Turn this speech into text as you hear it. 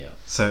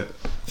So,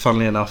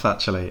 funnily enough,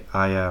 actually,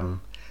 I've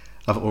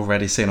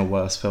already seen a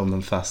worse film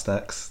than Fast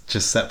X,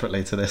 just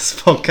separately to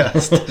this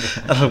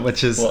podcast,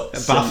 which is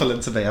baffling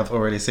to me. I've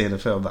already seen a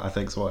film that I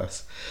think's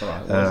worse.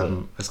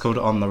 Right, it's called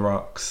On the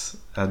Rocks,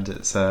 and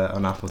it's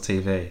on Apple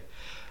TV.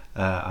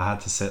 I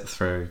had to sit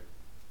through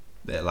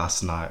it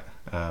last night,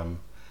 and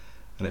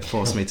it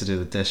forced me to do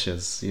the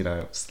dishes. You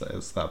know, it's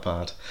that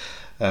bad.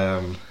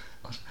 And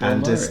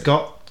it's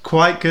got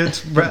quite good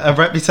a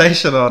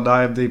reputation on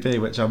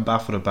IMDb, which I'm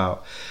baffled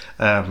about.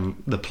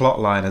 The plot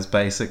line is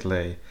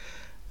basically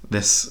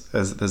there's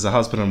a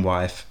husband and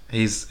wife.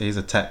 He's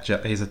a tech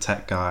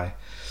guy,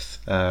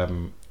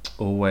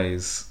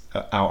 always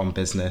out on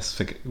business,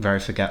 very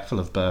forgetful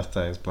of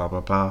birthdays, blah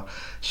blah blah.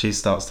 She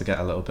starts to get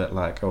a little bit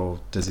like,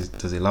 oh,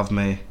 does he love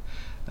me?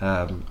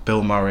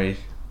 Bill Murray,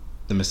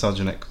 the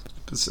misogynist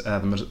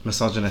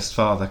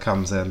father,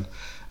 comes in,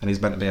 and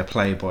he's meant to be a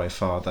playboy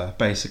father.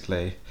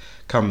 Basically,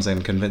 comes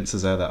in,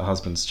 convinces her that her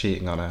husband's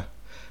cheating on her.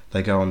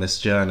 They go on this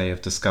journey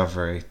of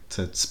discovery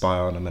to spy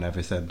on him and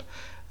everything,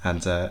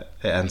 and it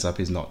ends up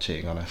he's not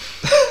cheating on her.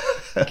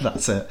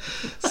 That's it.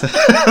 So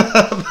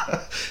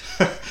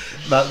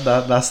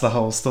that's the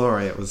whole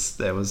story. It was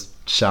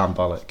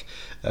shambolic,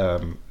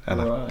 and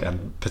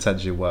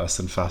potentially worse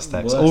than Fast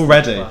X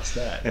already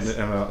in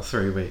about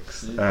 3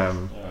 weeks.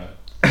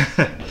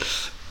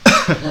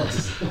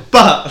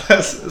 But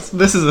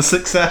this is a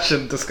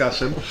Succession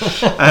discussion.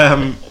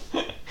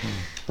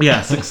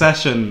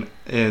 Succession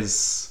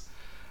is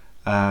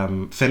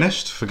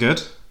finished for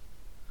good.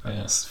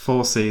 It's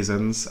 4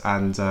 seasons,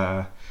 and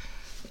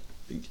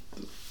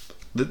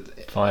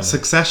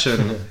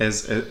Succession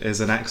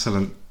is an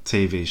excellent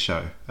TV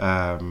show.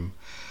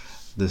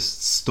 The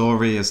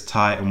story is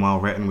tight and well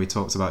written. We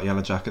talked about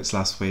Yellow Jackets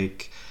last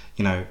week.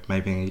 You know,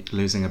 maybe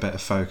losing a bit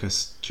of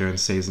focus during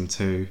season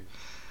 2.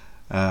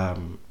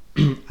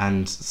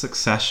 And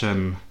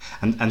Succession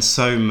and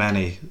so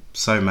many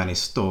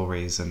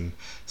stories and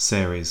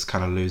series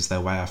kind of lose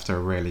their way after a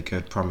really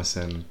good,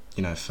 promising,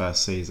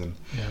 first season.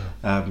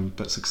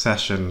 But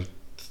Succession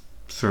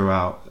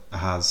throughout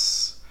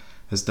has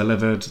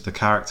delivered. The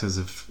characters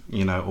have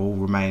all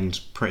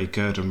remained pretty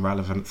good and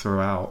relevant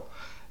throughout.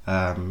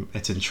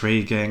 It's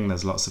intriguing.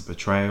 There's lots of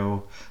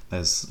betrayal.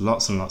 There's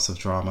lots and lots of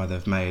drama.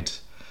 They've made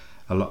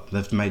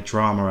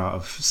drama out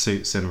of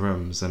suits in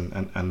rooms,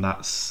 and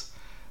that's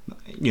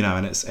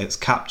and it's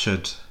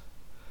captured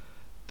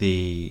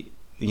the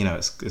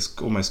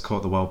it's almost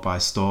caught the world by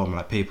storm.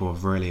 Like, people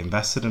have really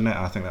invested in it.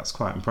 I think that's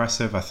quite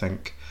impressive. I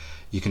think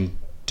you can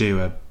do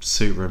a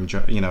suit room,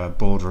 a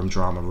boardroom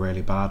drama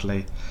really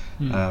badly.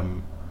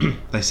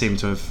 They seem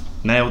to have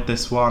nailed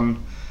this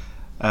one.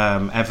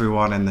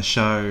 Everyone in the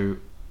show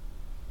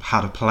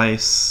had a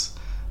place.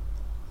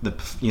 The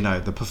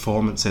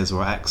performances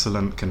were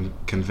excellent,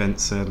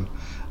 convincing.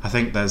 I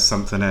think there's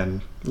something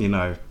in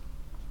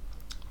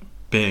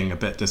being a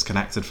bit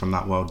disconnected from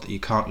that world, that you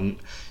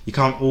can't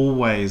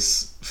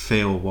always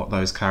feel what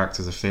those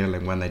characters are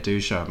feeling when they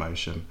do show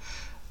emotion.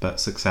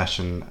 But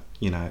Succession,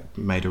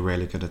 made a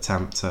really good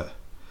attempt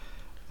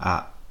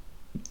at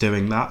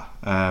doing that,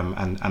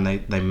 and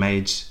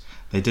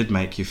they did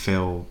make you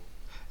feel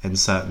in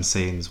certain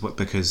scenes,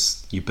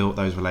 because they built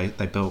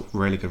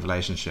really good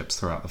relationships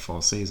throughout the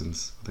 4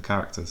 seasons with the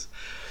characters.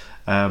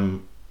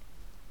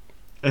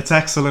 It's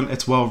excellent.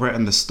 It's well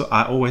written.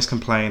 I always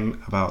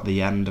complain about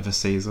the end of a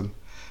season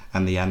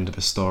and the end of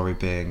a story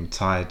being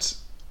tied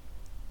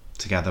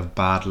together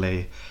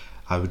badly.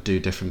 I would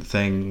do different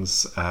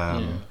things.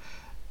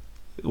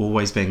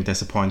 Always being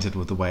disappointed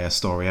with the way a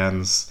story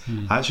ends.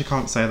 I actually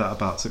can't say that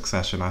about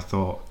Succession. I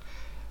thought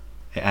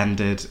it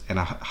ended in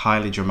a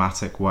highly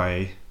dramatic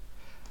way.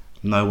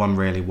 No one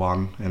really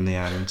won in the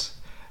end,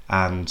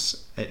 and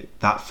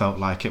that felt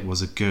like it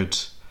was a good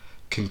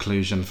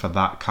conclusion for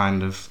that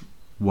kind of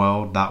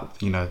world. That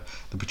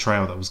the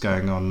betrayal that was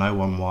going on, no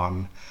one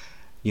won.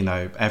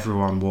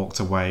 Everyone walked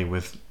away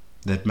with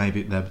they're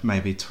maybe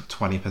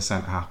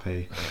 20%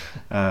 happy,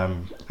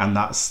 and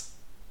that's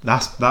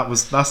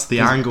the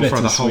angle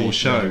for the whole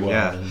show.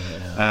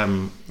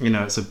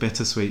 It's a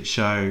bittersweet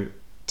show,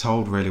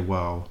 told really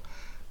well.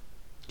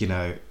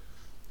 The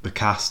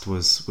cast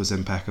was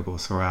impeccable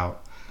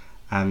throughout,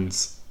 and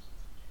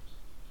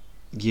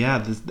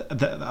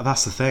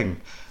that's the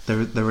thing.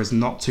 There is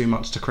not too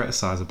much to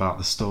criticize about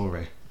the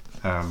story,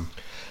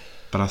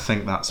 but I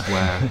think that's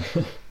where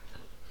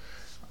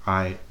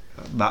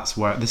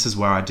this is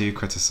where I do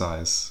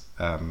criticize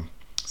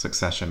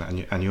Succession,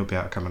 and you'll be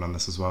able to come in on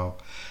this as well.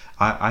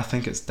 I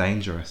think it's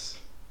dangerous.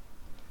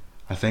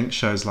 I think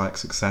shows like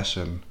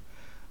Succession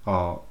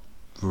are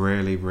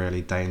really,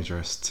 really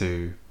dangerous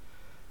to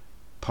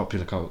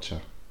popular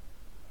culture.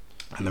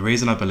 And the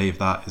reason I believe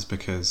that is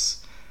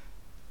because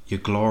you're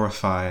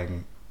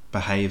glorifying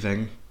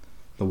behaving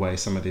the way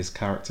some of these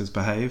characters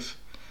behave.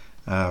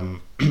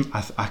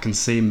 I can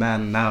see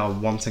men now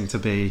wanting to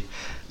be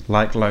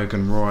like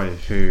Logan Roy,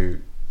 who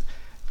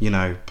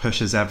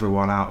pushes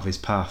everyone out of his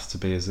path to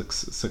be as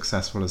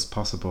successful as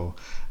possible,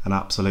 an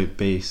absolute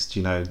beast,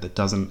 that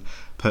doesn't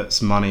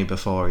puts money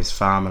before his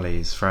family,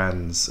 his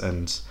friends,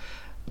 and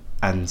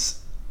and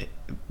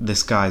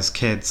this guy's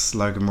kids,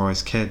 Logan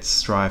Roy's kids,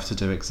 strive to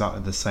do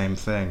exactly the same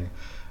thing.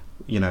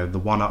 You know, the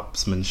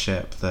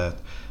one-upsmanship, the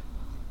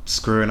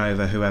screwing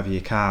over whoever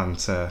you can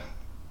to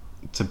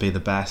be the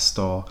best,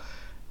 or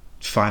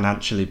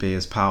financially be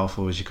as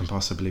powerful as you can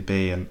possibly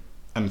be.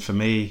 And for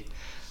me,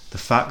 the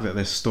fact that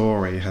this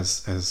story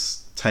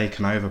has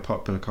taken over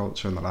popular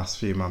culture in the last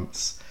few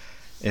months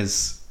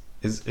is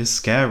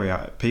scary.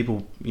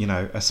 People, you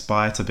know,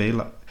 aspire to be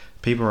like,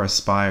 people are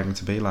aspiring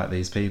to be like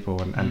these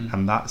people,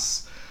 and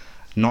that's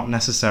not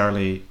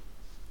necessarily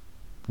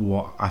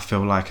what I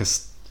feel like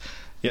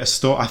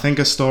I think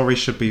a story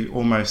should be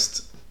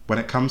almost, when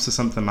it comes to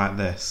something like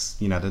this,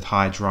 you know, the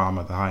high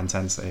drama, the high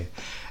intensity,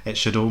 it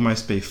should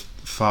almost be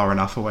far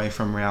enough away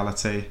from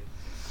reality.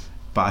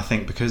 But I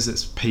think because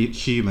it's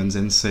humans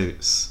in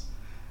suits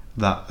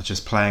that are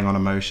just playing on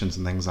emotions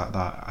and things like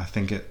that, I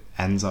think it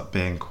ends up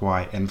being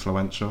quite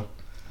influential.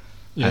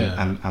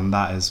 Yeah. And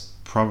that is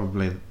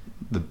probably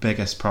the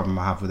biggest problem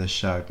I have with this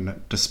show.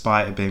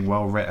 Despite it being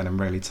well written and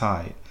really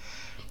tight,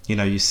 you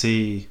know, you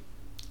see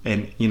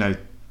in, you know,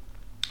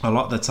 a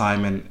lot of the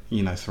time in,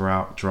 you know,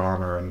 throughout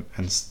drama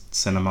and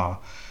cinema,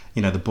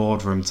 you know, the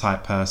boardroom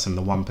type person,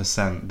 the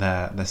 1%,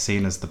 they're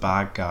seen as the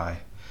bad guy,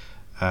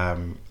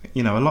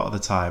 you know, a lot of the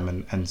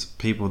time, and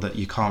people that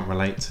you can't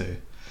relate to.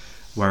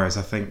 Whereas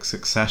I think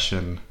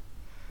Succession,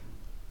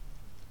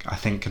 I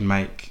think, can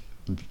make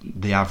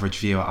the average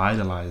viewer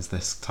idolize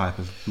this type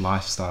of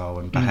lifestyle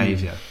and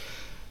behavior.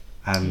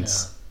 And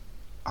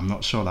I'm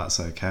not sure that's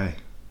okay.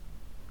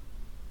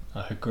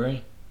 I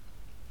agree.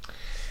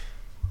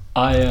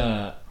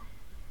 I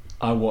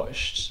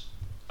watched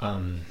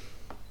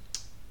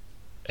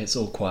It's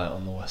All Quiet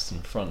on the Western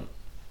Front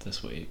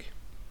this week.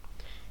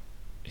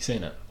 You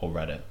seen it or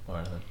read it or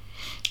anything?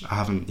 I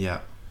haven't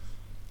yet.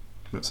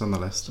 It's on the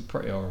list. It's a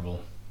pretty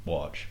horrible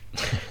watch.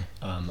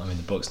 I mean,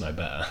 the book's no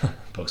better. The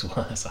book's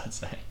worse, I'd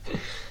say.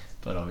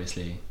 But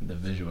obviously the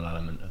visual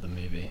element of the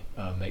movie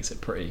makes it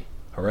pretty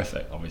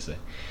horrific, obviously.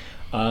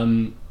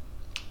 The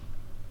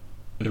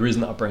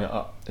reason that I bring it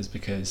up is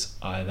because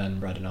I then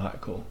read an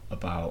article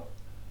about,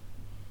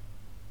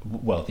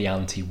 well, the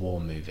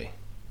anti-war movie.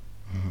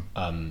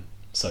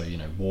 So, you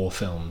know, war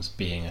films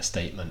being a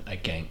statement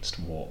against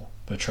war,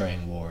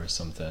 portraying war as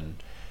something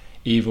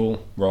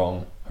evil,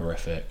 wrong,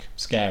 horrific,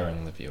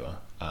 scaring the viewer,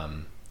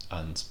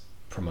 and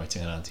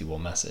promoting an anti-war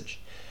message.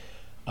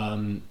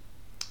 And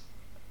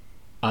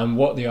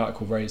what the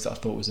article raised that I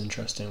thought was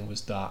interesting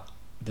was that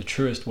the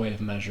truest way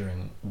of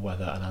measuring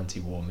whether an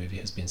anti-war movie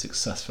has been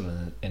successful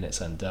in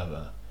its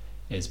endeavour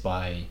is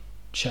by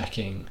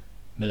checking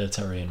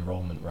military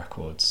enrolment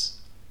records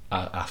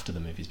after the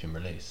movie's been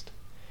released.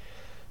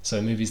 So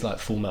movies like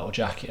Full Metal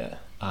Jacket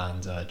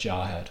and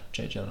Jarhead,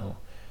 Jake Gyllenhaal,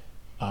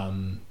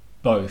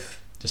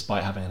 both,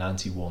 despite having an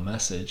anti-war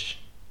message,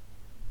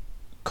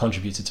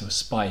 contributed to a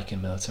spike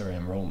in military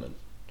enrolment.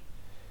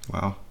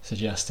 Wow.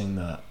 Suggesting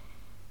that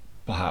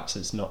perhaps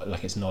it's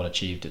not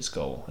achieved its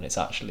goal, and it's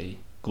actually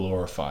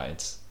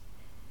glorified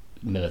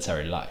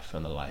military life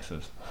and the life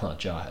of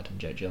Jarhead and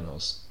Jake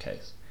Gyllenhaal's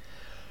case.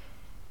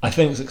 I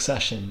think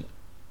Succession,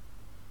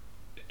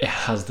 it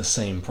has the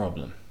same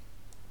problem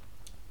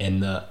in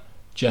that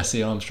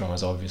Jesse Armstrong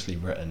has obviously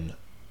written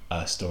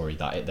a story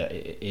that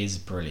it is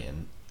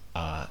brilliant.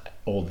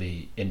 All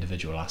the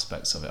individual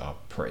aspects of it are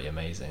pretty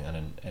amazing,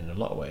 and in a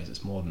lot of ways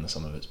it's more than the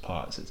sum of its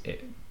parts.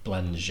 It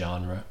blends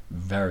genre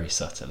very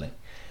subtly.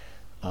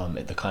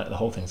 The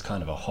whole thing's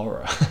kind of a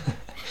horror.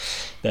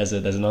 There's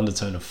an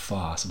undertone of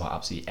farce about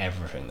absolutely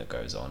everything that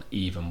goes on,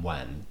 even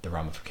when the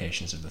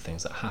ramifications of the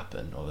things that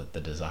happen, or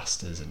the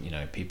disasters, and, you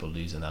know, people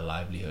losing their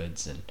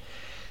livelihoods and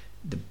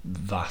the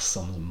vast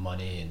sums of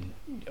money, and,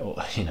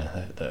 you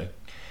know, the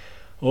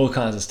all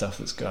kinds of stuff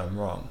that's going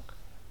wrong.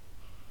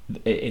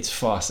 It's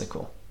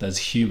farcical. There's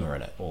humour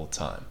in it all the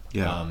time.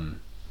 Yeah.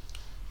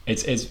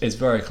 It's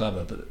very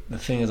clever. But the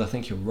thing is, I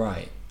think you're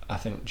right. I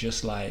think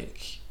just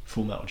like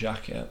Full Metal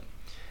Jacket,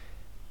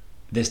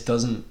 this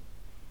doesn't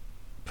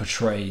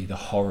portray the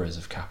horrors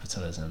of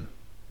capitalism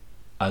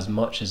as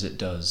much as it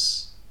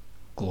does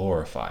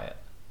glorify it.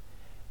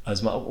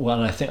 As much,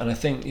 well, and I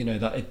think you know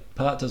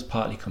that does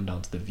partly come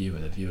down to the viewer.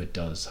 The viewer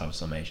does have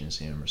some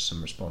agency and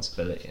some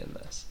responsibility in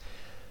this.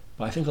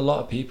 But I think a lot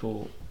of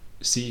people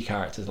see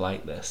characters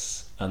like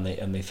this and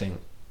they think,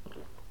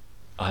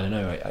 I don't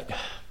know,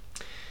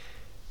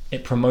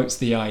 it promotes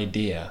the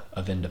idea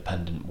of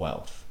independent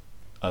wealth,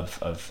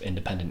 of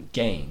independent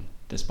gain,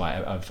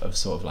 despite of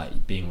sort of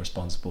like being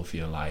responsible for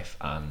your life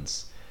and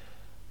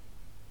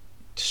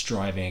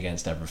striving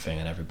against everything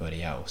and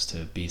everybody else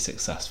to be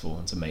successful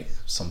and to make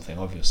something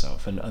of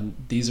yourself. And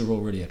these are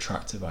all really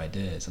attractive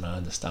ideas, and I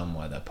understand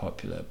why they're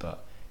popular,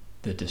 but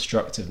the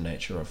destructive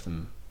nature of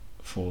them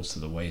falls to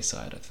the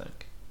wayside, I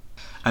think.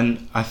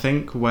 And I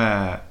think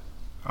where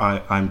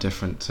I'm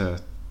different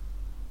to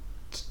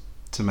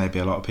maybe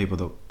a lot of people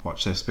that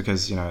watch this,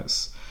 because, you know,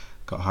 it's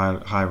got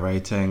high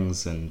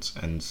ratings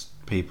and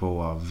people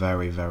are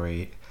very,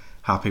 very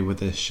happy with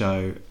this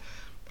show.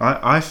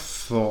 I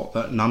thought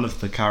that none of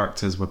the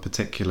characters were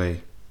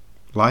particularly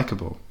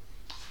likable.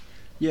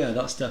 Yeah,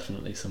 that's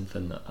definitely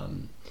something that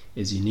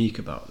is unique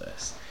about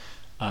this.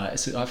 I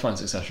find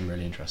Succession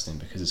really interesting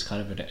because it's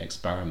kind of an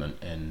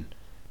experiment in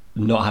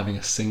not having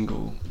a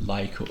single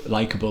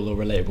likable or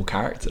relatable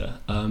character.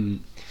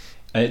 And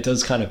it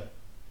does kind of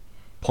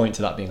point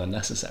to that being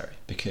unnecessary,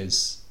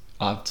 because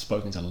I've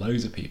spoken to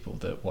loads of people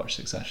that watch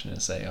Succession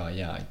and say, oh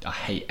yeah, I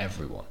hate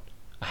everyone.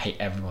 I hate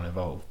everyone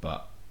involved,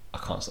 but I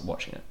can't stop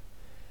watching it.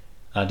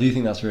 And I do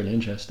think that's really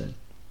interesting.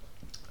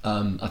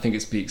 I think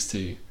it speaks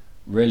to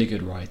really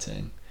good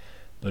writing,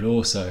 but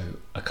also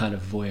a kind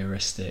of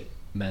voyeuristic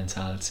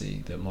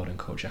mentality that modern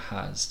culture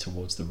has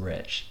towards the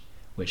rich,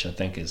 which I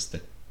think is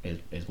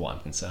what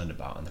I'm concerned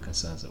about, and the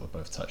concerns that we're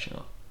both touching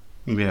on.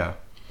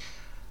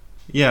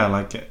 Yeah,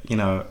 like, you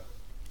know,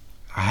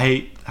 I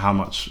hate how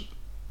much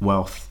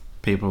wealth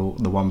people,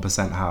 the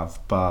 1%, have,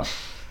 but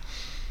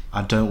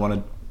I don't want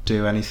to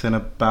do anything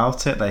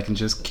about it. They can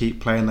just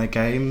keep playing their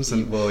games,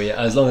 and well, yeah,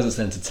 as long as it's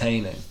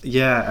entertaining.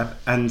 Yeah,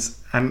 and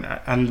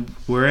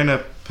we're in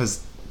I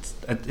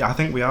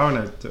think we are in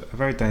a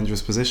very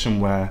dangerous position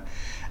where,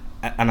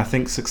 and I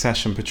think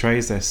Succession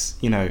portrays this,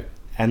 you know,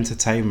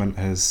 entertainment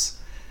has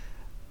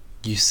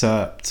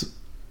usurped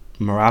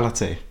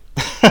morality.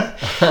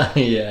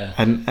 Yeah.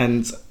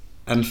 And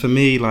for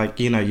me, like,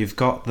 you know, you've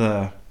got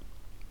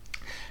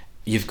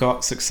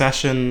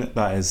Succession,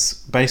 that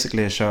is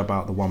basically a show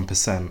about the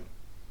 1%,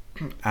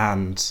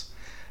 and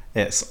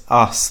it's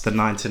us, the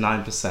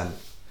 99%,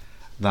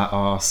 that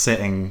are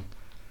sitting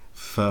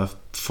for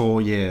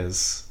 4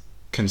 years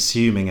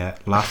consuming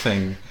it,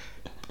 laughing,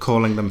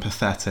 calling them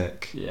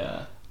pathetic.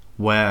 Yeah.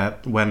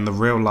 When the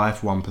real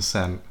life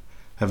 1%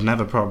 have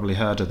never probably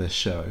heard of this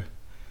show,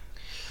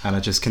 and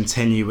are just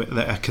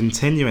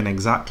continuing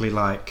exactly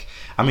like.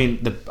 I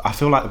mean, I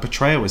feel like the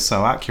portrayal is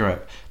so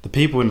accurate. The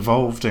people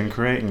involved in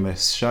creating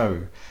this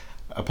show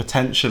are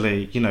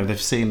potentially, you know,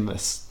 they've seen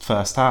this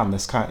firsthand.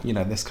 This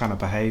kind of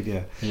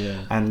behaviour.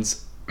 Yeah. And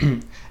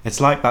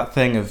it's like that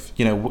thing of,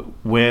 you know,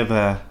 we're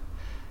the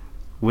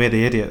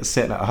idiots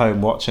sitting at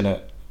home watching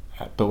it,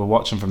 but we're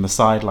watching from the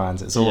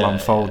sidelines. It's all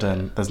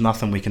unfolding. Yeah. There's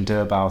nothing we can do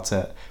about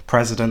it.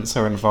 Presidents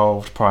are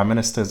involved. Prime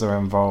ministers are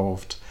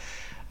involved.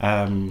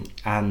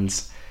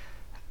 And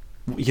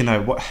you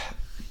know what?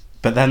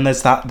 But then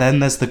there's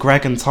the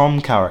Greg and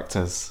Tom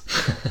characters,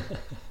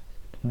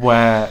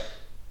 where,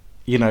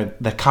 you know,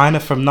 they're kind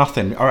of from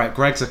nothing. All right,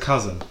 Greg's a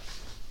cousin,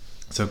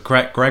 so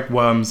Greg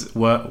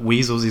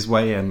weasels his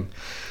way in,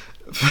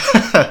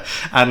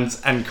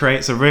 and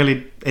creates a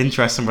really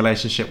interesting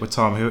relationship with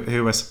Tom,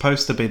 who are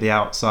supposed to be the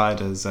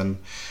outsiders,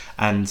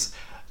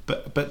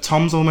 but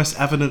Tom's almost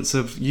evidence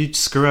of, you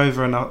screw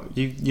over enough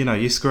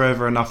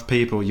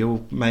people,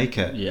 you'll make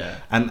it. Yeah.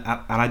 And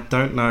I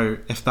don't know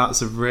if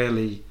that's a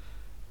really,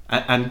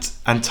 and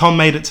Tom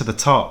made it to the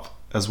top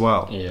as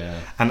well. Yeah.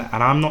 And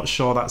I'm not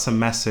sure that's a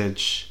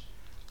message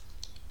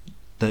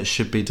that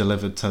should be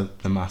delivered to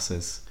the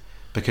masses,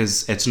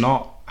 because it's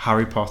not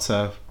Harry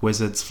Potter,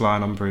 wizards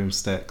flying on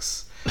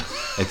broomsticks.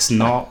 It's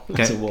not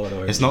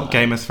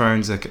Game of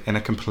Thrones in a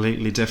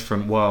completely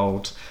different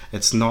world.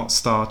 It's not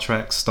Star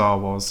Trek, Star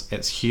Wars.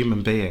 It's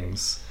human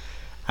beings,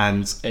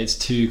 and it's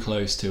too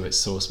close to its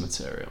source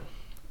material.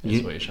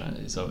 Is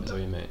what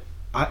you mean?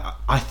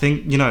 I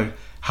think, you know,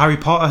 Harry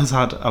Potter has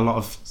had a lot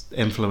of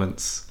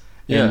influence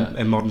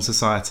in modern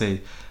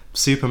society.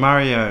 Super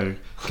Mario,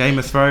 Game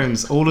of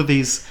Thrones, all of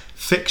these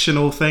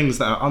fictional things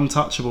that are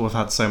untouchable have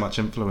had so much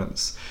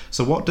influence.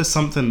 So what does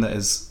something that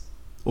is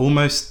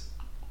almost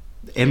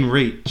in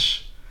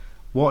reach,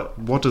 what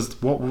does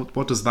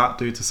that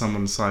do to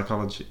someone's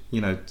psychology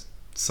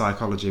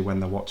when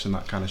they're watching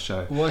that kind of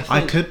show? Well,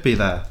 I could be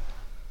there.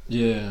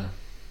 Yeah.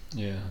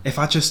 If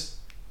I just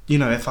do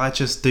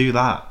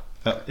that,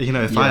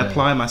 if I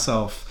apply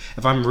myself,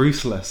 if I'm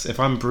ruthless, if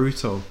I'm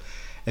brutal,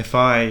 if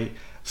I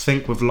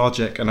think with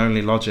logic and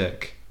only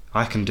logic,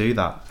 I can do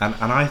that. And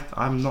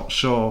I'm not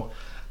sure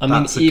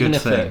that's a good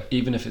thing.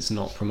 Even if it's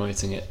not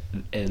promoting it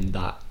in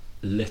that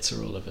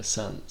literal of a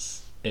sense,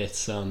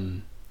 it's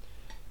in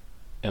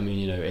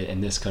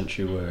this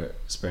country we're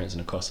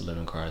experiencing a cost of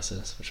living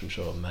crisis, which I'm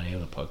sure many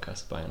other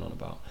podcasts are banging on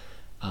about,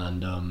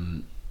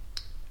 and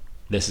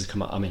this has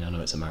come out. I mean, I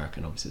know it's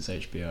American, obviously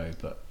it's HBO,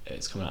 but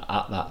it's coming out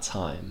at that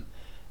time,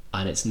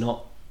 and it's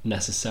not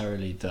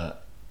necessarily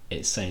that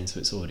it's saying to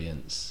its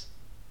audience,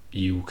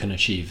 you can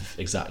achieve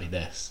exactly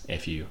this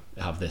if you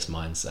have this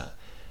mindset,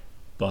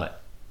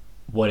 but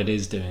what it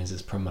is doing is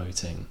it's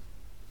promoting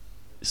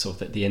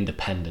sort of the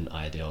independent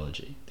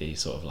ideology, the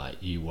sort of like,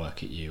 you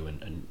work at you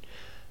and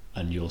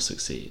you'll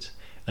succeed,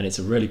 and it's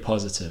a really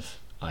positive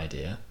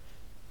idea.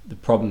 The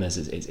problem is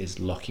it's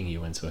locking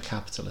you into a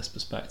capitalist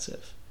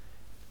perspective,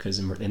 because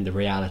in the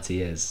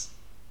reality is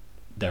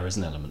there is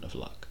an element of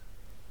luck.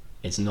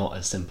 It's not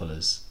as simple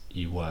as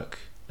you work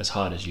as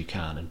hard as you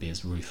can and be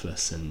as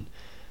ruthless and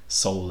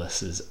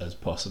soulless as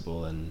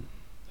possible, and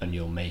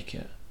you'll make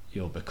it.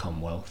 You'll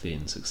become wealthy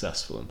and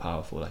successful and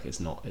powerful. Like, it's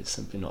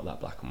simply not that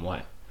black and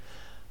white.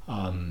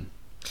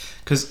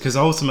 Because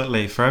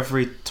ultimately, for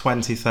every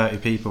 20, 30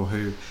 people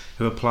who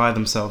apply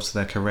themselves to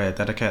their career,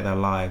 dedicate their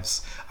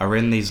lives, are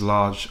in these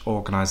large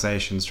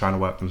organisations trying to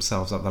work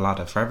themselves up the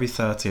ladder, for every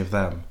 30 of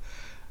them,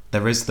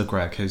 there is the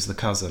Greg, who's the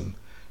cousin,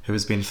 who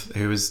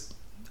is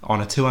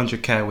on a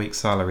 200k a week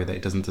salary that he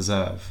doesn't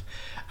deserve.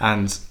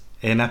 And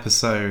in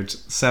episode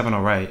 7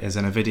 or 8 is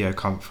in a video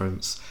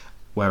conference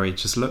where he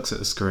just looks at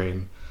the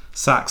screen,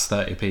 sacks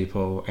 30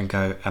 people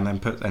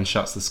and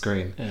shuts the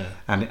screen. Yeah.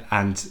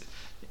 And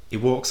he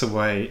walks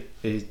away,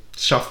 he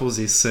shuffles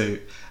his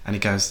suit, and he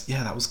goes,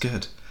 "Yeah, that was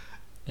good,"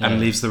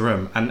 and leaves the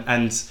room.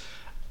 And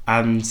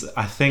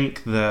I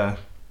think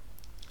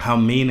how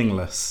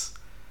meaningless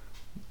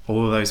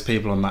all of those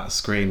people on that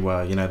screen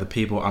were. You know, the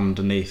people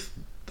underneath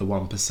the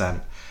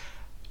 1%.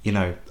 You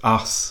know,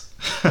 us.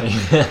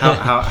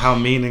 how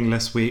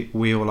meaningless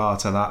we all are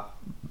to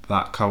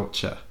that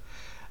culture.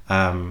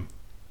 And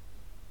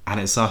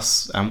it's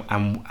us,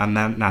 and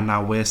then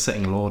now we're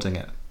sitting lauding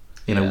it.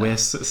 You know, we're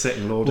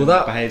sitting lauding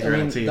that behaviour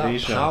in a TV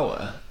that show.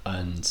 Power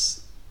and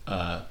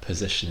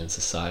position in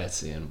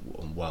society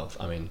and wealth.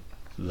 I mean,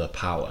 the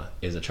power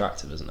is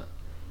attractive, isn't it?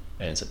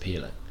 And it's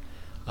appealing.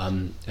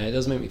 And it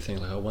does make me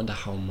think, like, I wonder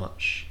how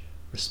much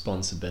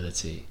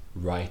responsibility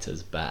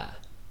writers bear.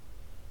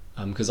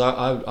 Because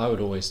I would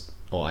always,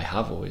 or I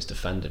have always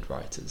defended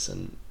writers,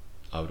 and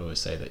I would always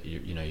say that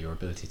you know your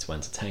ability to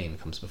entertain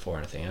comes before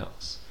anything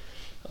else.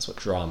 That's what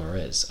drama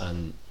is,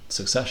 and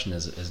Succession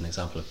is an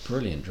example of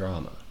brilliant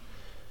drama.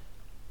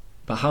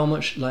 But how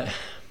much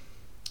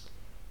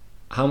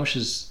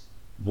is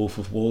Wolf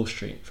of Wall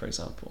Street, for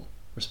example,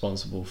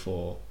 responsible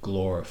for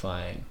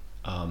glorifying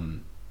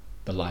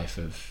the life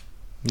of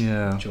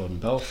Jordan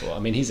Belfort? I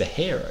mean, he's a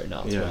hero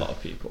now to a lot of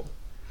people.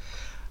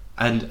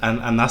 And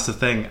that's the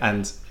thing.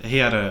 And he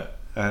had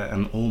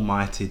an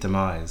almighty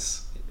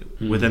demise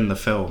within the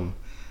film,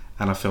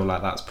 and I feel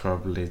like that's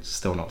probably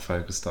still not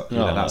focused on.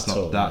 That's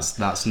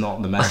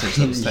not the message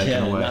that was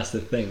taken away. That's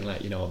the thing.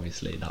 Like, you know,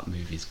 obviously that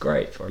movie's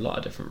great for a lot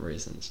of different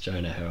reasons.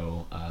 Jonah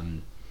Hill,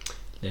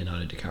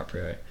 Leonardo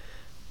DiCaprio,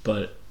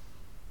 but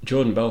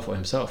Jordan Belfort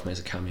himself makes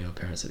a cameo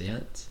appearance at the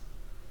end.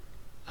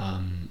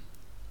 And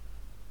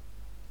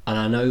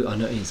I know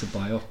it's a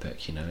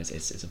biopic. You know,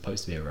 it's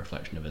supposed to be a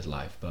reflection of his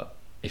life, but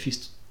if you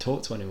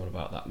talk to anyone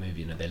about that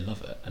movie, you know, they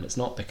love it, and it's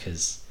not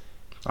because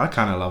I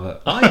kind of love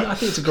it. I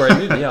think it's a great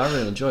movie. Yeah, I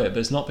really enjoy it, but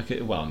it's not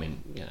because, well, I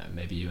mean, you know,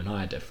 maybe you and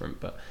I are different,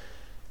 but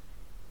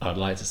I'd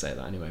like to say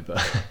that anyway.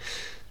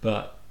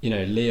 But you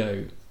know,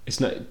 Leo,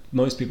 it's not.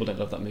 Most people don't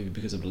love that movie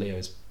because of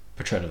Leo's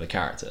portrayal of the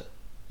character.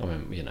 I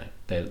mean, you know,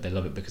 they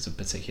love it because of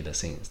particular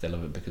scenes. They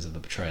love it because of the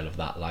portrayal of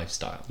that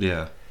lifestyle.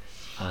 Yeah.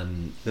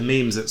 And the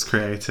memes it's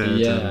created.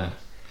 Yeah.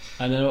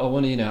 And I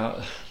wonder, you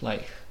know,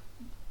 like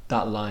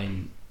that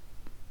line,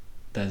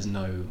 "There's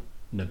no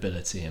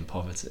nobility in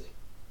poverty,"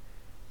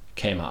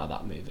 came out of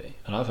that movie,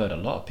 and I've heard a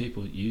lot of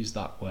people use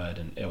that word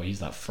or use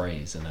that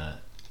phrase in a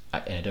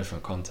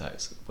different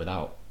context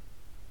without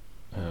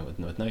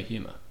with no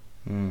humour,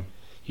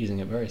 using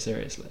it very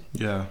seriously.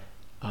 Yeah.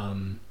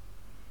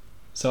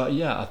 So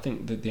yeah, I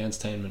think that the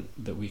entertainment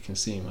that we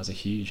consume has a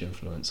huge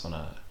influence on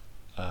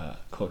our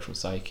cultural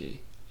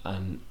psyche,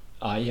 and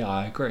I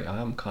agree.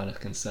 I am kind of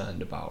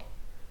concerned about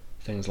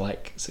things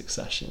like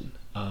Succession,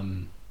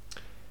 and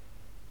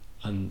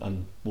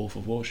Wolf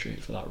of Wall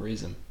Street for that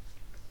reason.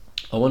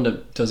 I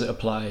wonder, does it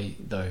apply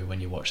though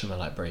when you watch something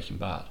like Breaking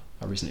Bad?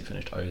 I recently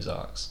finished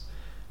Ozark,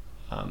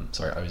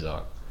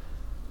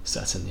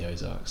 set in the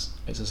Ozarks.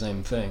 It's the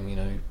same thing, you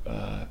know.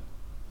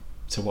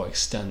 To what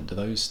extent do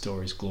those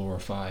stories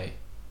glorify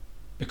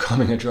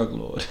becoming a drug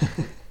lord?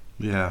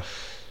 Yeah.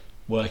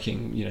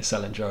 Working, you know,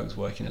 selling drugs,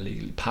 working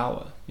illegally,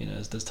 power. You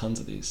know, there's tons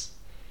of these.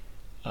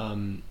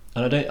 And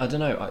I don't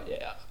know.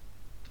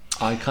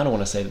 I kind of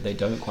want to say that they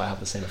don't quite have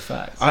the same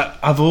effect.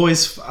 I've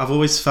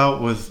always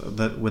felt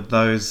with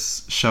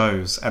those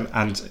shows, and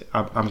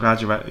I'm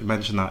glad you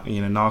mentioned that.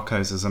 You know,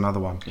 Narcos is another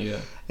one. Yeah.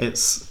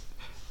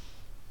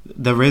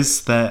 There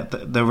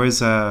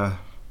is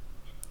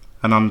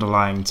an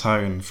underlying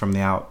tone from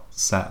the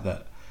outset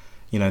that,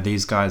 you know,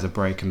 these guys are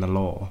breaking the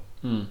law,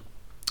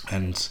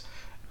 and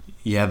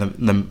yeah,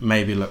 they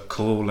maybe look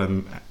cool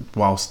and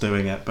whilst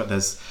doing it, but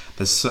there's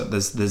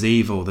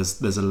evil,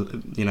 there's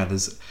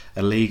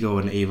illegal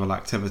and evil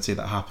activity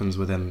that happens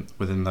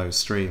within those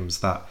streams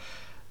that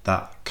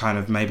kind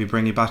of maybe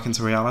bring you back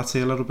into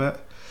reality a little bit.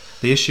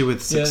 The issue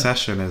with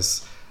Succession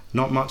is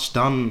not much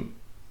done.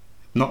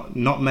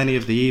 Not many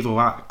of the evil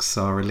acts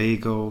are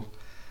illegal.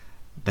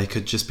 They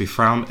could just be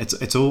frowned.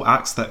 It's all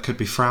acts that could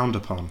be frowned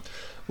upon.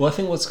 Well, I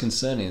think what's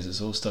concerning is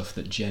it's all stuff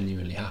that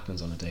genuinely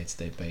happens on a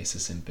day-to-day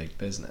basis in big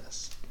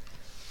business,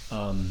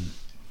 and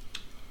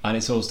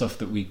it's all stuff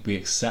that we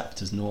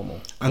accept as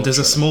normal. And as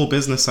a small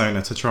business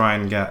owner, to try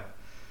and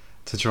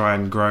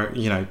grow,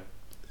 you know,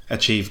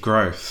 achieve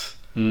growth,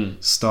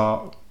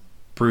 start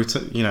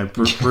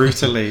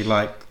brutally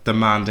like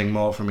demanding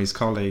more from his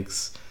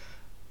colleagues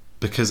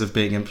because of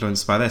being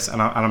influenced by this.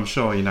 And I'm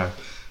sure, you know,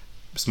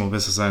 small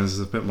business owners is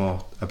a bit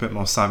more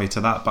savvy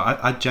to that. But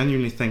I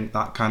genuinely think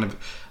that kind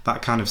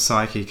of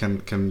psyche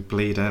can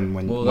bleed in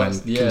when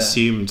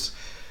consumed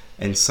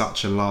in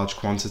such a large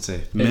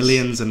quantity.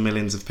 Millions and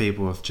millions of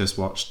people have just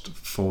watched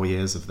 4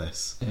 years of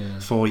this.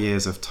 4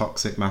 years of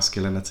toxic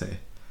masculinity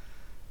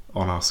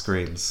on our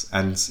screens,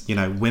 and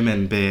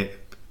women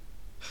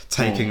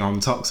taking on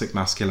toxic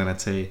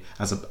masculinity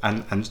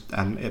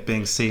and it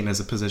being seen as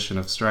a position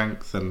of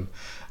strength and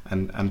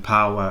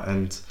power,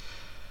 and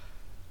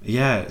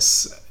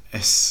it's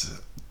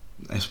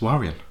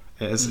worrying.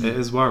 It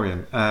is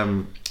worrying.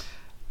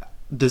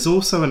 There's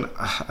also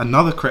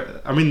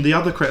the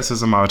other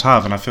criticism I would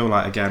have, and I feel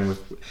like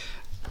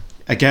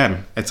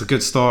again it's a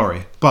good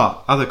story,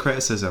 but other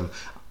criticism,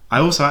 I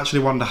also actually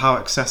wonder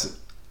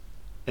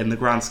in the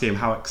grand scheme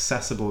how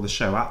accessible the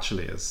show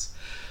actually is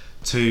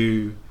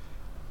to.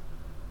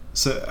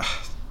 So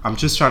I'm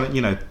just trying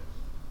to,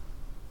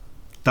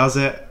 does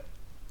it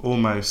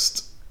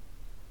almost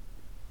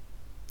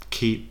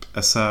keep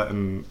a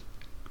certain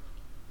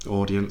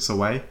audience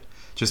away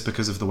just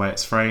because of the way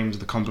it's framed,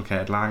 the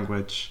complicated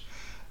language,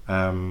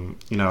 a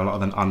lot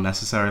of the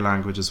unnecessary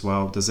language as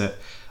well? Does it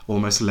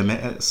almost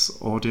limit its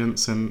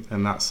audience in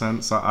that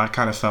sense? I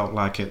kind of felt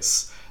like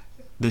this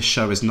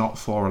show is not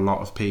for a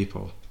lot of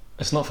people.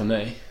 It's not for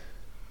me,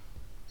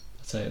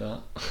 I'll tell you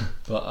that.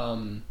 But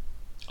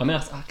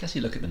I guess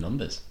you look at the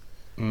numbers.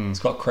 It's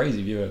got a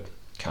crazy viewer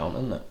count,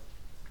 isn't it?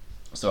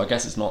 So I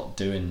guess it's not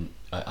doing.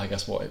 I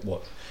guess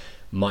what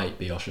might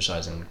be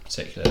ostracizing a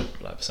particular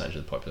percentage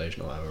of the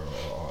population or whatever,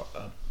 or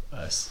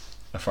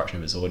a fraction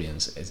of its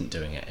audience isn't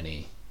doing it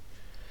any.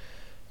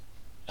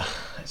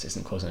 It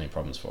isn't causing any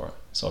problems for it.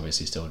 It's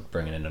obviously still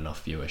bringing in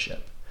enough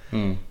viewership.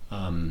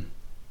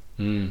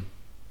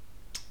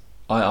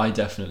 I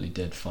definitely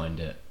did find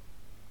it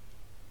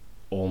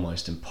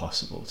almost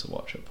impossible to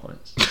watch at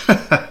points.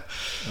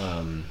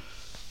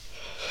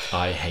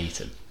 I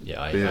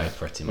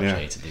pretty much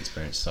hated the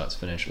experience start to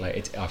finish.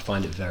 I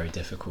find it very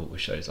difficult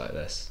with shows like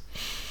this.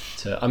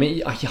 I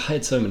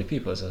had so many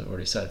people, as I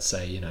already said,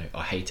 say,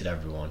 I hated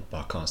everyone, but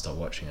I can't stop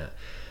watching it.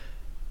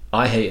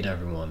 I hated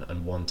everyone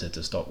and wanted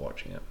to stop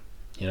watching it.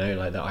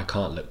 That I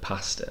can't look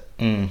past it,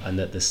 and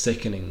that the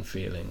sickening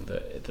feeling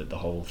that the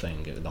whole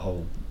thing, the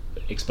whole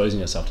exposing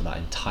yourself to that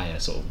entire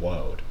sort of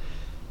world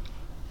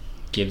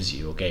gives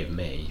you or gave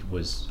me,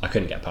 was I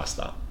couldn't get past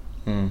that.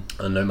 And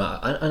no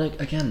matter, and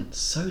again,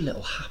 so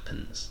little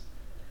happens,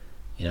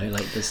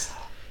 this.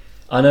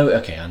 I know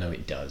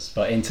it does,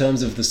 but in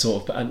terms of the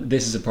sort of, and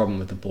this is a problem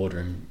with the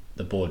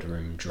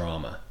boardroom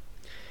drama.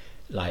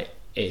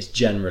 It's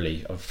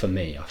generally, for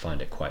me, I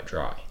find it quite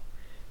dry,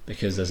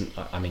 because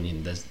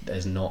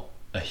there's not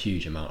a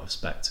huge amount of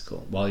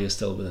spectacle while you're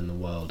still within the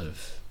world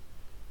of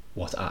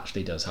what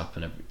actually does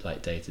happen,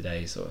 day to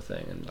day sort of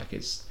thing, and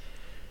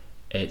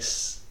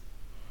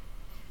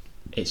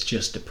it's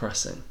just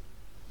depressing.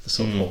 The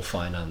sort of whole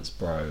finance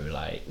bro,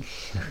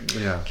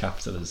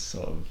 capitalist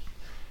sort of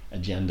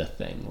agenda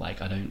thing.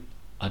 I don't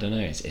know.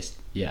 It's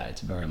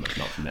very much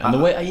not for me. And the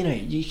way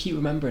you keep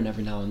remembering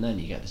every now and then,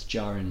 you get this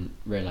jarring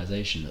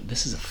realization that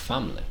this is a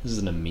family. This is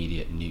an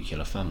immediate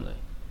nuclear family.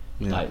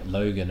 Yeah.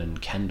 Logan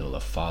and Kendall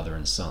are father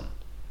and son,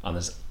 and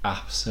there's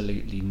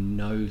absolutely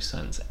no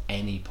sense at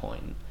any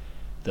point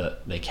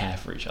that they care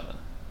for each other.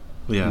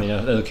 Yeah.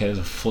 There's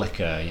a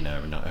flicker,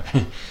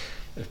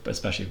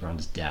 especially around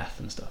his death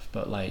and stuff,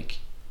 but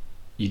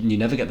you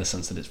never get the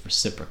sense that it's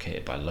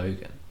reciprocated by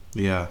Logan.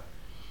 Yeah.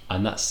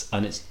 And that's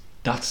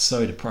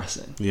so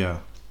depressing. Yeah.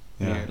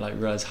 Yeah.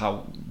 Realize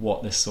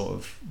what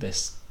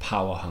this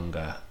power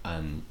hunger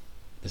and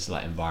this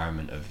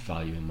environment of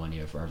valuing money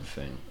over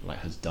everything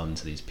has done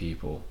to these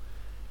people.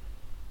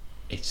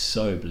 It's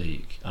so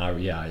bleak.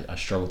 I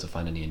struggle to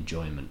find any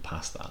enjoyment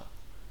past that.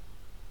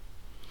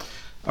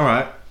 All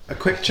right, a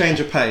quick change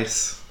of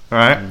pace. All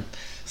right,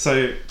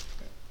 so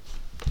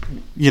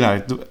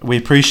we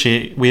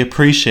appreciate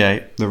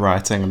the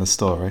writing and the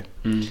story,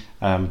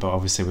 but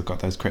obviously we've got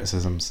those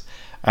criticisms.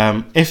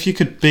 If you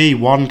could be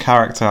one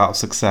character out of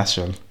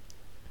Succession,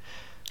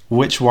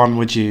 which one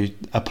would you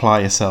apply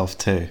yourself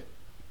to?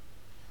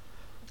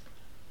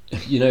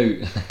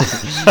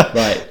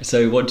 Right.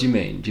 So what do you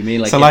mean? Do you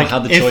mean if I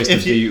had the choice to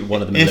be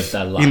one of them and live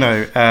their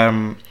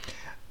life?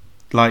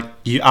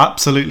 You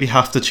absolutely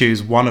have to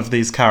choose one of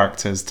these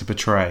characters to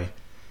portray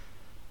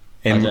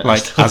in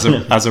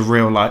as a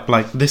real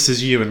life. This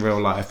is you in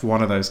real life.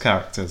 One of those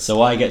characters.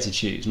 So I get to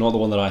choose, not the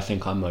one that I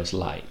think I'm most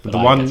like. But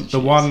the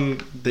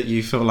one that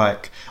you feel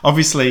like.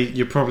 Obviously,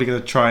 you're probably going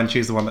to try and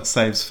choose the one that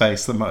saves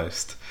face the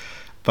most.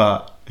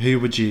 But who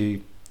would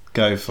you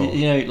go for?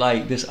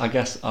 This. I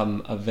guess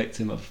I'm a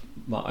victim of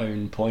my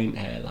own point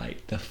here.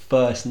 The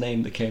first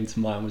name that came to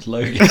mind was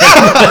Logan.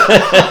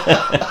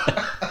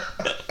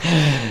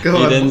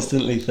 You'd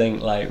instantly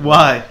think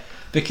why?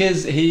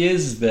 Because he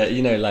is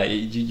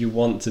you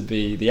want to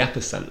be the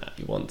epicenter.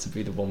 You want to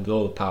be the one with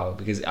all the power.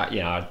 Because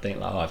I'd think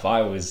if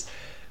I was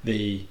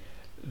the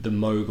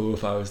mogul,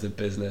 if I was the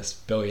business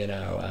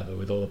billionaire or whatever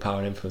with all the power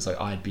and influence,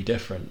 I'd be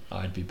different.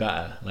 I'd be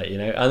better.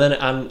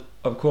 And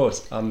of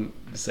course I'm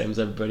the same as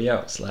everybody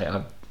else.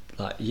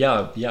 Like,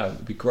 yeah, it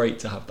would be great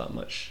to have that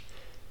much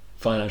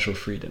financial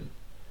freedom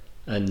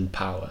and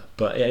power,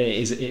 but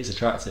it is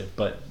attractive,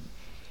 but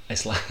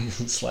it's like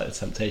the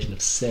temptation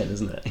of sin,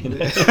 isn't it? You know?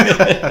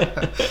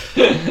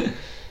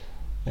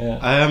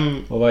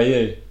 Yeah. What about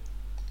you?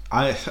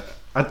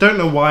 I don't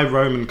know why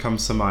Roman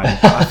comes to mind.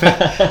 I think,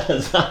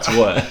 that's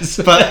worse.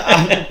 but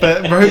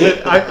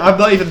Roman, I'm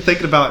not even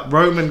thinking about it.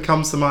 Roman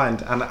comes to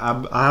mind, and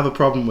I have a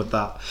problem with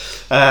that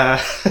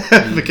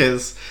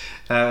because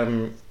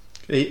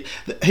he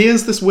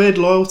has this weird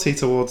loyalty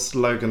towards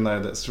Logan,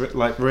 though. That's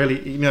like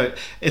really, you know,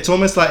 it's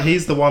almost like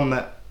he's the one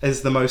that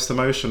is the most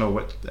emotional,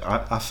 which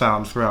I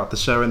found throughout the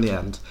show in the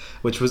end,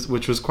 which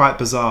was quite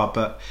bizarre.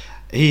 But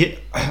he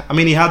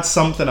had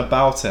something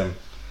about him.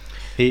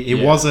 He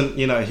wasn't,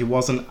 you know, he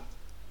wasn't.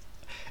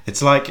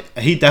 It's like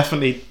he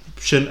definitely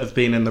shouldn't have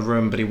been in the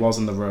room, but he was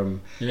in the room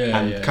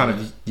and kind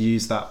of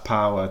used that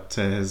power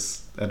to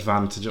his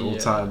advantage at all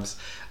times.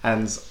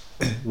 And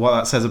what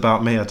that says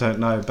about me, I don't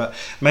know. But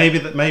maybe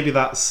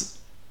that's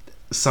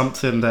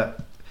something that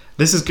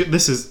this is good.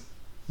 This is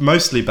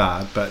mostly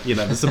bad, but you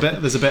know,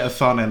 there's a bit of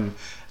fun, and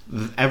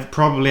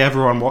probably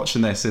everyone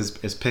watching this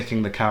is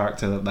picking the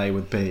character that they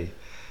would be.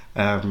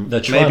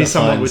 Maybe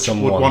someone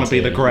would want to be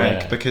the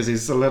Greg because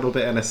he's a little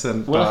bit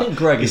innocent. Well, I think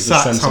Greg is the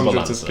sensible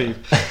answer.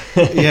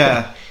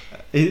 Yeah,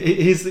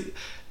 he is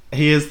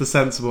the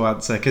sensible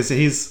answer because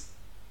he's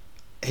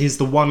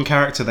the one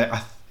character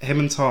that him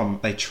and Tom,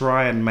 they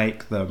try and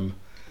make them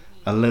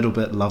a little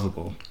bit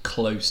lovable,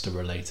 close to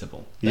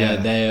relatable.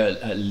 They're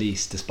at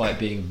least, despite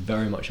being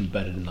very much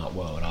embedded in that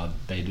world,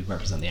 they do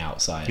represent the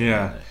outside.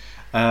 Yeah,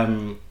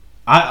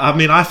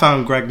 I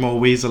found Greg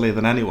more Weasley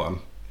than anyone.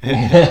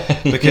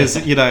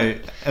 Because you know,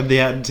 in the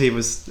end he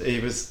was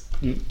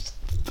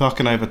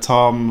fucking over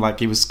Tom, like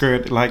he was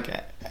screwed. Like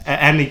at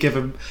any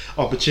given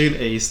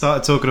opportunity he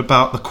started talking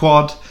about the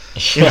quad,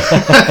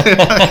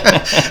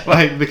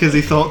 like because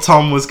he thought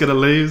Tom was going to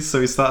lose,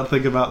 so he's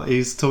talking about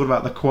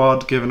the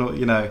quad, given,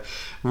 you know,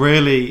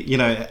 really, you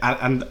know,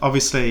 and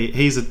obviously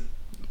he's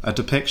a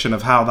depiction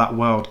of how that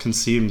world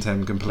consumed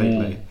him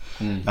completely.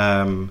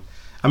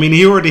 I mean,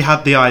 he already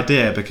had the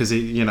idea because he,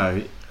 you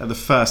know, at the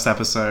first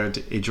episode,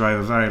 he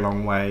drove a very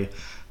long way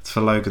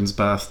for Logan's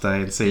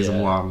birthday in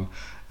season 1.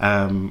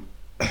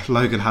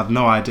 Logan had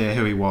no idea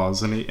who he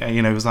was, and he,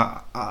 you know, was like,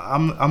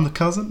 "I'm the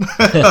cousin,"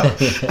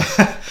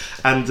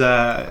 and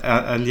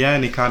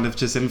he kind of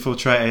just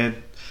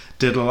infiltrated,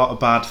 did a lot of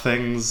bad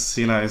things,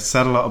 you know,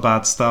 said a lot of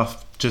bad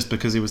stuff just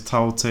because he was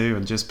told to,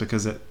 and just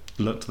because it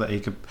looked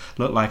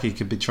like he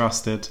could be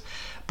trusted,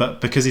 but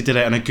because he did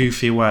it in a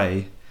goofy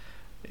way,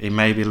 he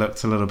maybe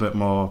looked a little bit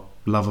more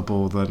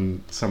lovable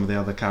than some of the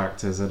other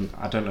characters, and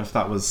I don't know if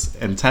that was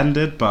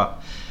intended,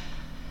 but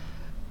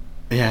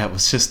yeah, it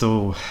was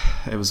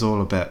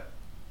all a bit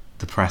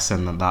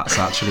depressing, and that's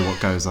actually what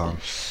goes on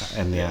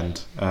in the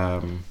end. I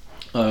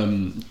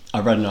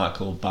read an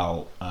article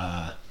about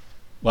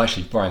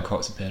actually Brian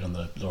Cox appeared on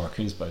the Laura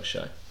Kuenssberg show.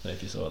 I don't know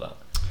if you saw that.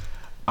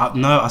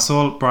 No, I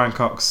saw Brian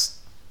Cox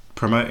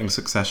promoting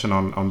Succession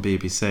on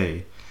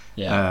BBC,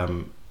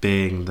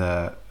 being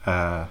the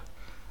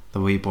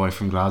wee boy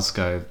from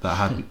Glasgow that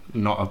had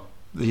not a,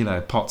 you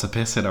know, pot to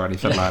piss in or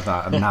anything like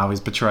that, and now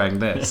he's betraying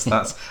this.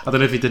 I don't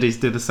know if he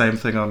did the same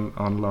thing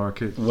on Laura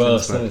Kuenssberg. Well,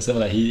 something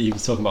similar. He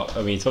was talking about.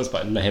 I mean, he talks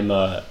about him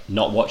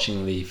not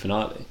watching the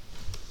finale.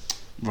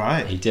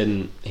 Right. He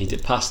did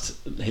past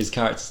his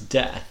character's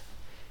death.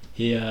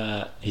 He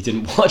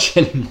didn't watch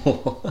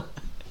anymore.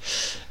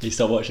 He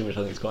stopped watching, which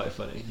I think is quite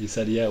funny. He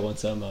said, "Yeah,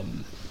 once I'm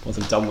done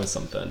with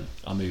something,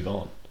 I'll move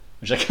on,"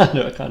 which I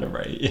kind of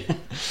rate.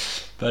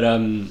 But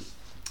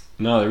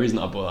no, the reason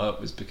I brought that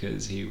up was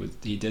because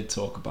he did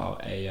talk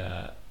about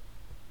an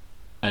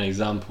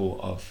example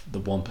of the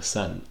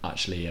 1%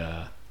 actually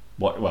him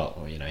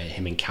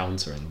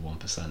encountering the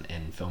 1%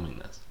 in filming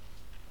this.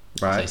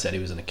 Right. So he said he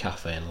was in a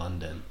cafe in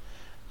London,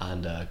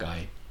 and a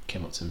guy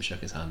came up to him, shook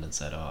his hand, and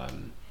said, "I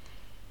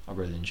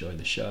really enjoyed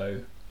the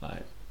show,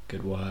 like,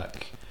 good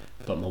work,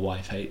 but my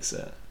wife hates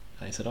it."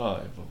 And he said,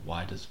 "Oh,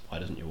 why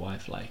doesn't your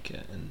wife like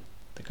it?" And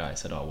the guy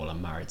said, "Oh, well,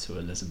 I'm married to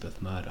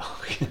Elizabeth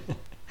Murdoch."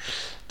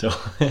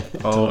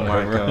 Oh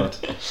my god!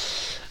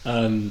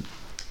 And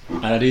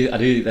I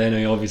do. They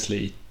know,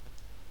 obviously,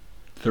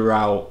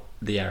 throughout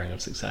the airing of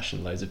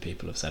Succession, loads of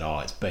people have said, "Oh,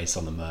 it's based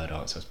on the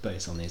Murdochs, so it's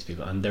based on these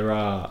people," and there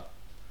are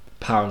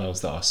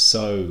parallels that are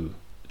so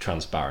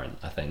transparent.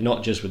 I think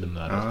not just with the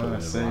Murdochs, but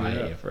with a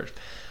variety of rich.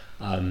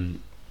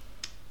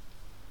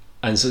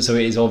 And so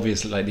it is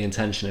obviously, like, the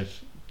intention of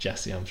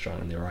Jesse Armstrong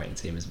and the writing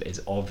team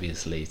is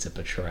obviously to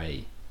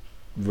portray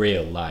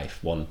real life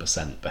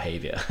 1%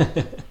 behaviour.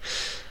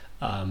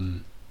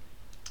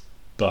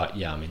 But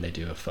yeah, I mean, they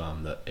do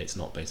affirm that it's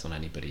not based on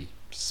anybody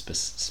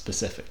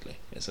specifically.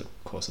 It's of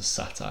course a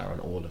satire on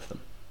all of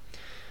them.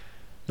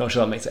 Not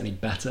sure that makes it any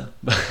better,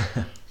 but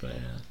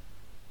yeah.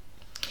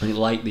 I mean,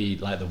 like the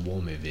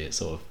war movie,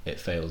 it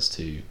fails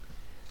to,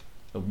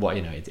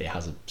 it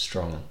has a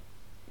strong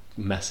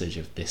message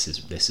of this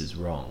is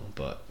wrong,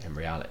 but in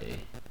reality,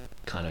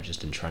 kind of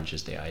just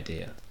entrenches the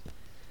idea.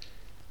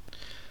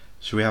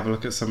 Should we have a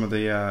look at some of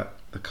the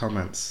the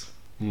comments.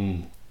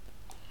 Mm.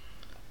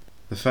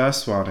 The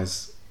first one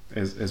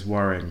is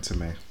worrying to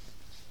me.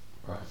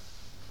 Right.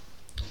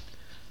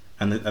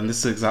 And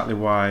this is exactly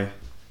why.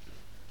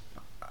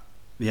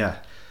 Yeah.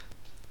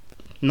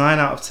 9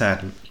 out of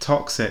 10.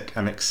 Toxic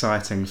and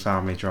exciting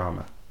family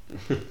drama.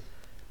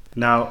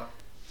 Now,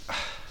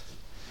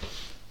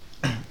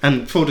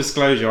 and full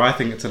disclosure, I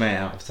think it's an 8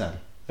 out of 10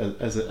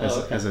 as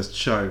a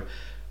show.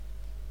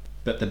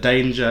 But the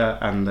danger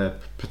and the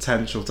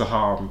potential to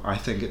harm, I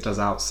think it does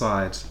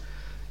outside.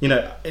 You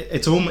know,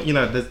 it's almost, you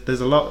know, there's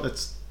a lot.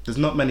 There's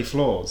not many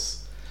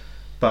flaws,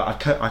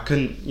 but I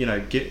couldn't, you know,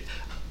 get.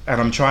 And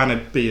I'm trying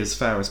to be as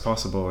fair as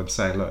possible and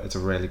say, look, it's a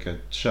really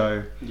good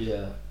show.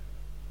 Yeah.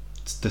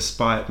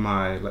 Despite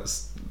my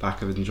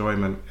lack of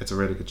enjoyment, it's a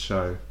really good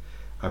show.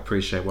 I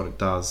appreciate what it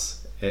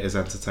does. It is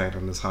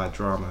entertaining. There's high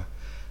drama,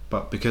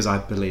 but because I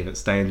believe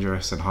it's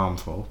dangerous and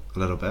harmful a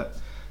little bit,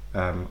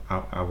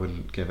 I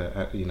wouldn't give it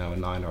a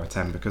 9 or a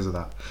 10 because of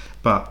that.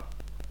 But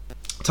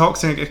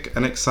toxic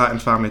and exciting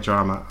family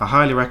drama. I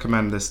highly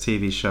recommend this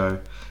TV show.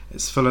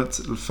 It's full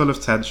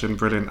of tension,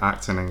 brilliant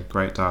acting, and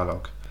great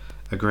dialogue.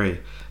 Agree.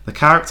 The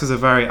characters are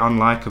very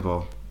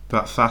unlikable,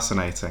 but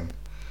fascinating.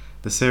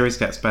 The series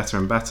gets better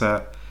and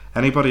better.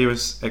 Anybody who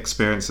has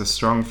experienced a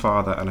strong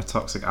father and a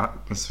toxic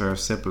atmosphere of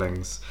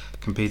siblings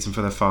competing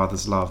for their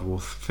father's love will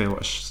feel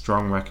a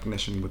strong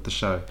recognition with the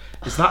show.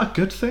 Is that a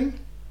good thing?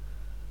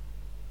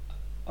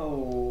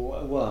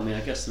 Oh, well, I mean,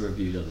 I guess the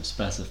review doesn't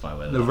specify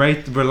whether... The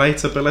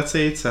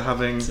relatability to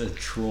having... It's a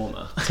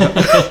trauma.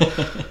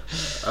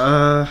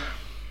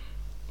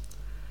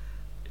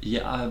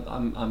 Yeah,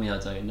 I mean, I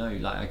don't know.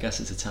 Like, I guess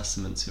it's a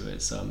testament to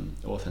its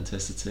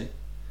authenticity.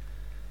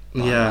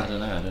 But Yeah. I don't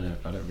know.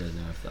 I don't really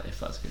know if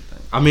that's a good thing.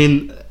 I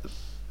mean,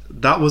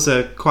 that was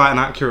quite an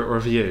accurate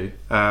review,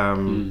 but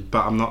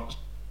I'm not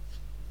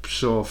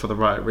sure for the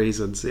right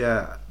reasons.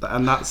 Yeah,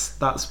 and that's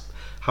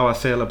how I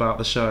feel about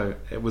the show.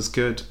 It was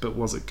good, but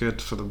was it good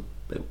for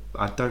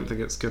I don't think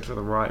it's good for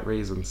the right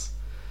reasons.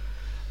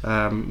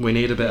 We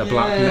need a bit of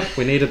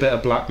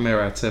Black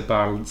Mirror to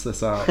balance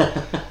this out.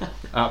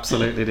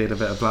 Absolutely need a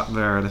bit of Black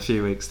Mirror in a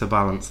few weeks to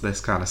balance this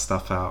kind of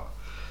stuff out.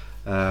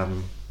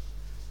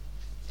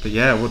 But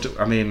yeah,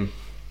 I mean,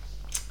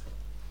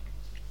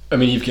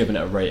 you've given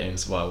it a rating,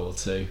 so I will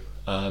too.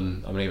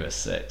 I'm gonna give it a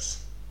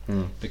 6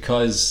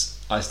 because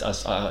I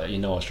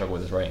struggle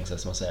with this rating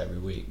system. I say it every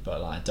week,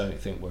 but I don't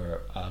think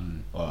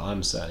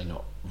I'm certainly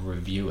not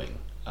reviewing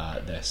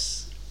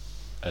this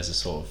as a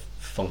sort of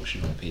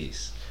functional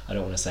piece. I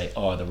don't want to say,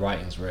 the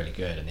writing's really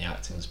good and the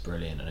acting's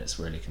brilliant and it's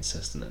really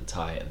consistent and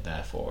tight and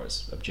therefore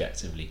it's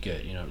objectively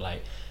good. You know,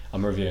 like,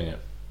 I'm reviewing it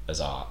as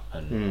art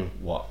and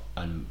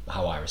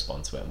how I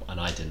respond to it, and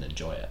I didn't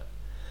enjoy it.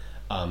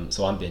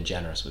 So I'm being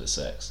generous with a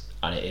 6,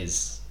 and it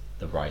is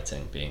the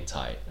writing being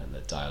tight and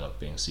the dialogue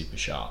being super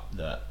sharp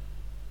that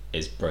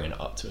is bringing it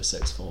up to a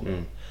 6 for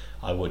me.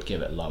 I would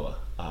give it lower.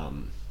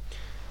 I'm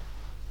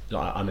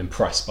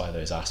impressed by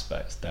those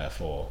aspects,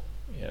 therefore,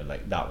 you know,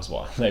 like,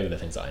 they were the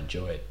things that I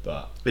enjoyed.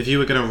 But if you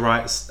were going to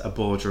write a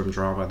boardroom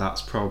drama,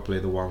 that's probably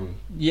the one.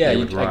 Yeah,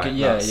 you'd write.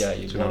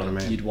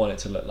 You'd want it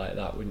to look like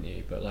that, wouldn't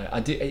you? But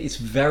it's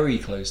very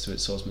close to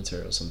its source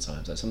material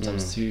sometimes. Like,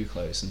 sometimes too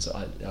close, and so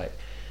I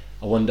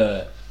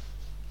wonder.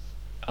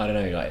 I don't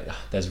know. Like,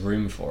 there's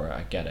room for it.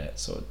 I get it.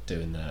 Sort of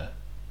doing the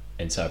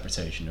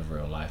interpretation of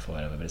real life or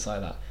whatever, but it's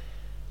like that.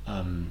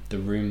 The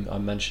Room I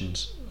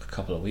mentioned a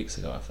couple of weeks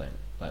ago, I think.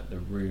 Like, The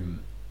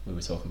Room, we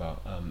were talking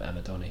about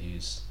Emma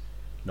Donohue's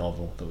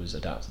novel that was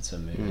adapted to a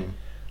movie.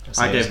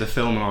 So I gave the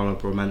film an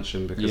honourable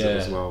mention because it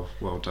was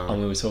well done.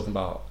 And we were talking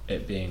about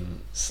it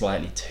being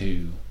slightly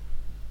too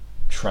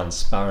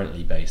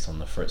transparently based on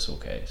the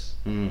Fritzl case.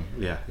 And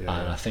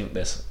I think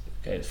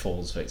it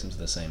falls victim to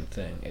the same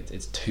thing.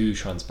 It's too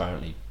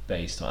transparently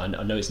based on.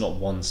 I know it's not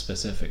one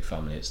specific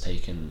family. It's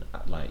taken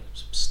like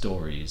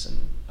stories and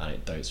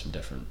anecdotes from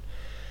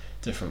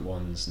different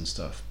ones and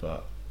stuff,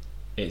 but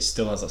it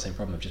still has that same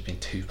problem of just being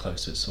too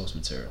close to its source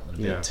material and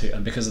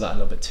and because of that, a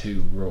little bit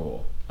too raw.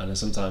 And then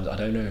sometimes I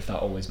don't know if that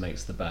always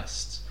makes the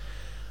best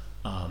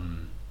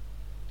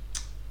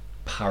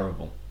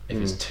parable. If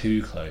it's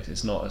too close,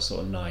 it's not a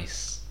sort of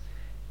nice.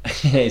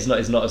 it's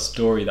not a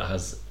story that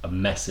has a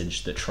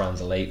message that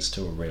translates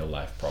to a real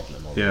life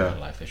problem or a real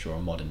life issue or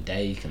a modern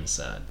day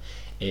concern.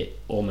 It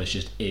almost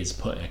just is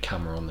putting a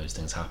camera on those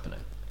things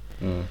happening.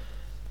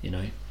 You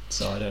know.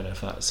 So I don't know if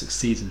that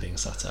succeeds in being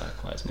satire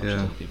quite as much as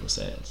other people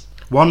say it is.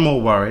 One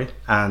more worry,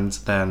 and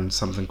then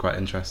something quite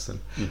interesting.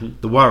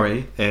 The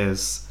worry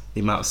is the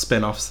amount of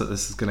spin-offs that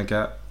this is going to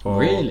get.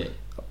 Really?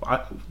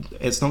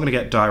 It's not going to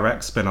get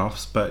direct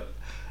spin-offs, but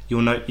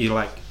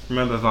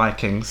remember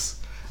Vikings?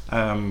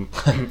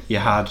 You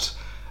had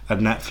a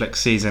Netflix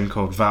season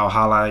called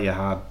Valhalla, you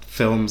had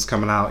films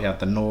coming out, you had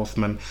The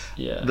Northman.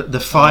 The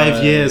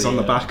 5 years on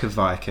the back of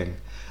Viking.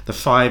 The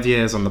 5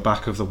 years on the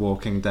back of The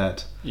Walking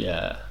Dead.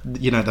 Yeah.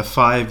 You know, the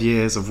 5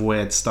 years of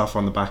weird stuff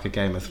on the back of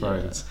Game of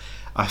Thrones.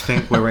 I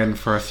think we're in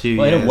for a few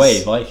years. In a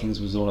way,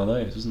 Vikings was one of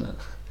those, wasn't it?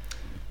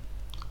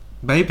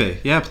 Maybe,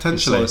 yeah,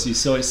 potentially.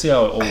 So you see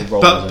how it all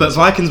rolls. But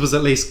Vikings was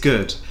at least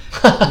good.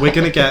 we're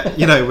gonna get,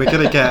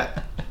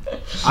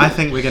 I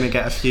think we're gonna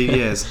get a few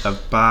years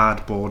of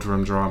bad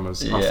boardroom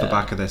dramas off the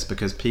back of this,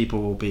 because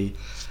people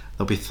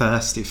they'll be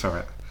thirsty for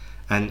it,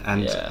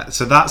 and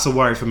so that's a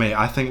worry for me.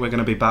 I think we're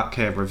gonna be back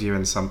here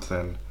reviewing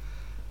something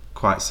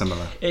quite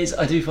similar.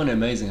 I do find it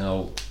amazing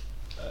how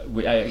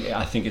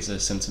I think it's a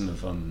symptom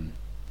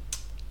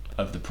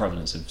of the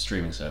prevalence of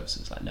streaming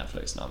services like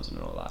Netflix and Amazon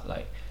and all that.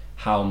 Like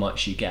how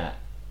much you get,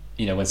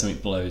 when something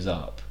blows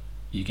up,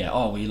 you get,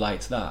 oh, well, you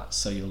liked that,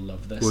 so you'll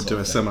love this. We'll do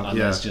a similar, and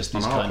there's just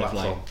these kind of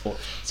like.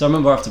 So I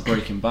remember after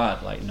Breaking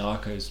Bad, like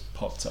Narcos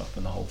popped up,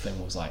 and the whole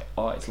thing was like,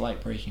 oh, it's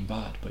like Breaking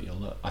Bad, but you'll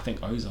look. I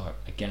think Ozark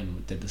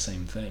again did the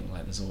same thing.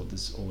 Like there's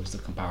always the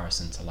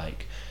comparison to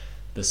like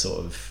the sort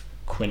of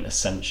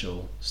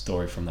quintessential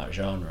story from that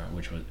genre,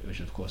 which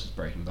of course is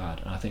Breaking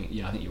Bad. And I think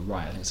you're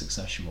right. I think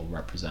Succession will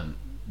represent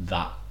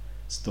that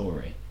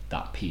story,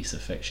 that piece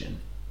of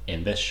fiction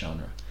in this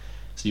genre.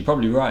 So you're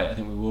probably right. I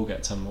think we will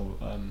get some more.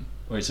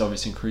 Where it's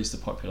obviously increased the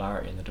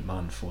popularity and the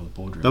demand for the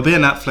boardroom. There'll be a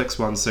Netflix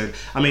one soon.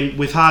 I mean,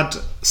 we've had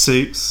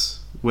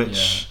Suits,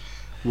 which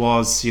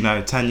was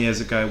 10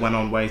 years ago, went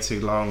on way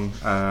too long,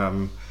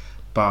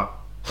 but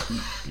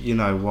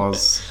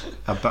was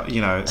about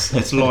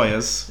it's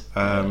lawyers.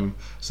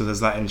 So there's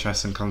that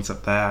interesting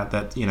concept there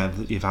that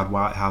you've had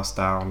White House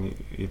Down,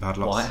 you've had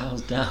lots. White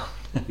House Down.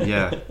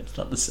 Yeah, it's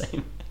not the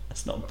same.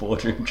 It's not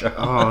boardroom drama.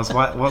 Oh,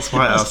 what's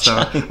White House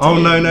Down? Oh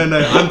no!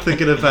 I'm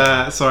thinking of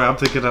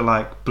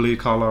like Blue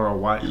Collar or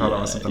White Collar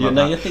or something like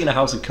that. You're thinking of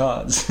House of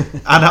Cards.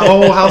 And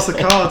House of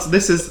Cards.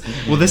 This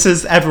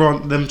is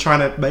everyone them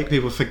trying to make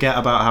people forget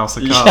about House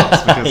of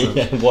Cards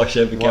because of wash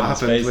over what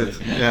happened with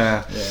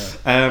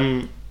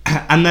and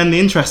then the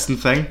interesting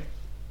thing,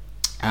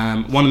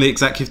 one of the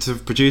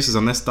executive producers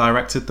on this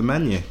directed the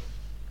menu.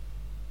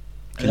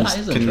 Can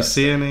you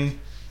see any?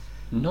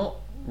 Not.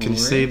 Can you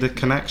see the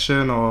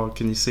connection, or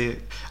can you see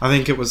it? I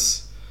think it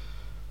was.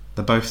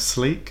 They're both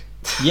sleek.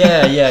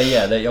 Yeah.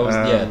 They always,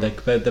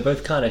 they're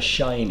both kind of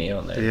shiny,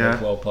 aren't they? Yeah.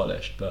 Both well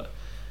polished, but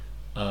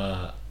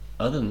other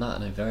than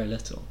that, no, very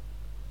little.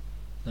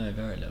 No,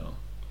 very little.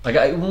 Like,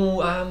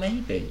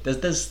 maybe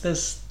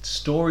there's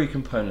story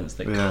components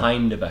that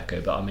kind of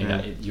echo, but I mean,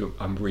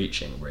 I'm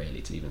reaching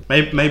really to even.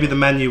 Maybe the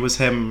menu was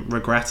him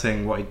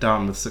regretting what he'd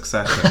done with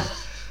Succession.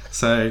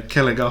 So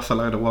killing off a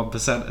load of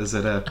 1%ers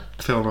in a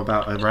film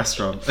about a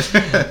restaurant.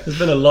 There's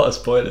been a lot of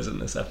spoilers in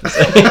this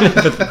episode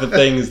for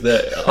things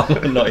that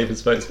I'm not even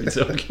supposed to be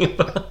talking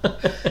about.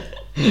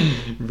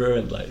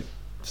 Ruined like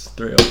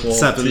 3 or 4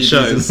 7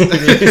 shows.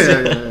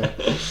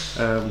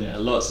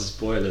 Lots of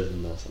spoilers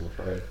in this, I'm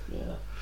afraid. Yeah.